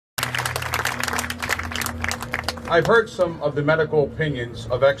I've heard some of the medical opinions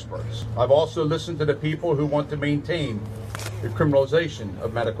of experts. I've also listened to the people who want to maintain the criminalization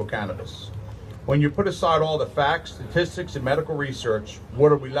of medical cannabis. When you put aside all the facts, statistics, and medical research,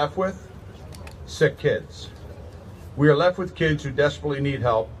 what are we left with? Sick kids. We are left with kids who desperately need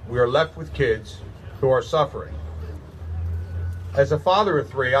help. We are left with kids who are suffering. As a father of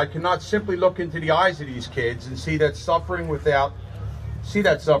three, I cannot simply look into the eyes of these kids and see that suffering without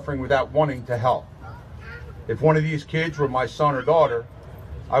wanting to help. If one of these kids were my son or daughter,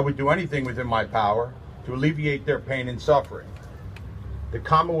 I would do anything within my power to alleviate their pain and suffering. The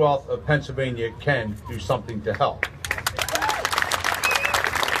Commonwealth of Pennsylvania can do something to help.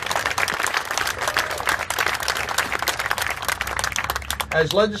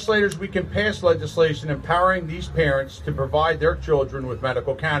 As legislators, we can pass legislation empowering these parents to provide their children with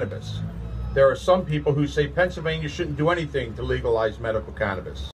medical cannabis. There are some people who say Pennsylvania shouldn't do anything to legalize medical cannabis.